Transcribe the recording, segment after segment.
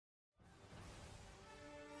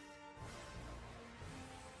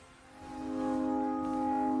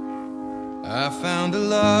I found a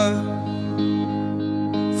love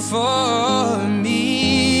for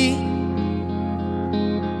me.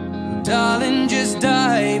 Darling, just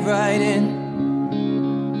dive right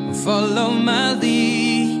in, follow my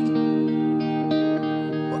lead.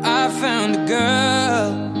 Well, I found a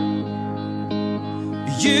girl,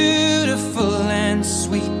 beautiful and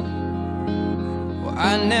sweet. Well,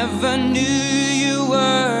 I never knew you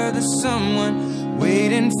were the someone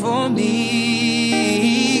waiting for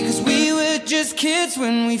me. 'Cause we were just kids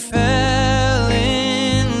when we fell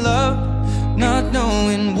in love, not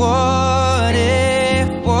knowing what it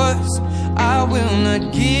was. I will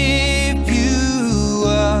not give you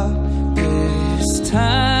up this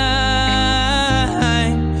time.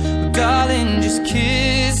 But darling, just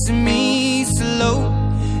kiss me slow.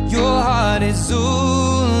 Your heart is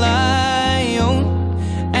all I own,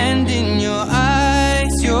 and in your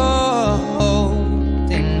eyes you're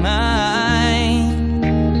holding mine.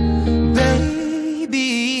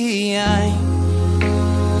 Baby, I'm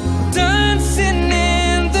dancing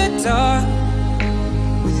in the dark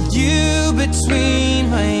with you between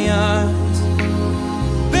my arms,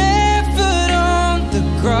 barefoot on the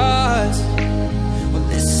grass. We're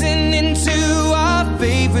listening to our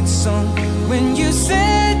favorite song. When you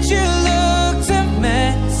said you looked a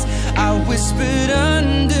mess, I whispered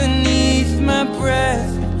underneath my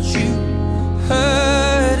breath, but you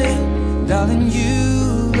heard it. Darling, you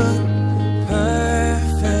look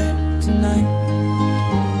perfect tonight.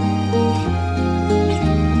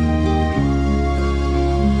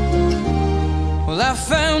 Well, I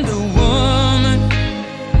found a woman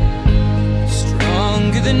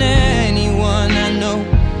stronger than anyone I know.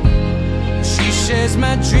 She shares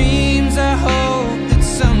my dreams. I hope that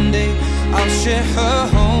someday I'll share her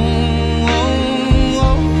home.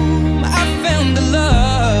 I found a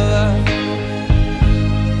love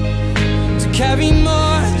to carry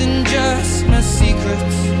more than just my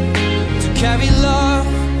secrets, to carry love,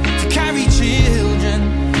 to carry children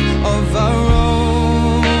of our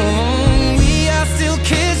own. We are still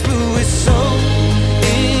kids, but we're so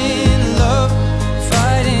in love,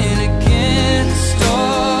 fighting against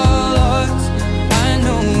all odds. I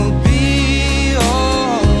know we'll be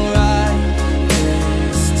alright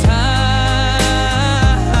this time.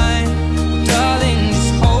 Darling,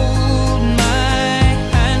 just hold my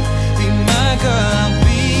hand, be my girl, I'll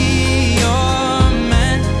be your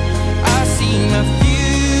man. I see my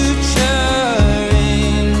future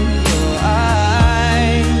in your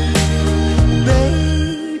eyes.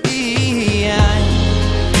 Baby, I'm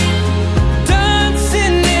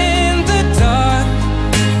dancing in the dark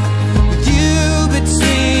with you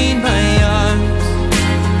between my arms,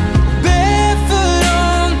 barefoot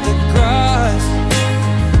on the grass,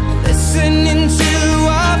 listening to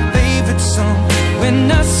our favorite song. When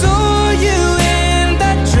I saw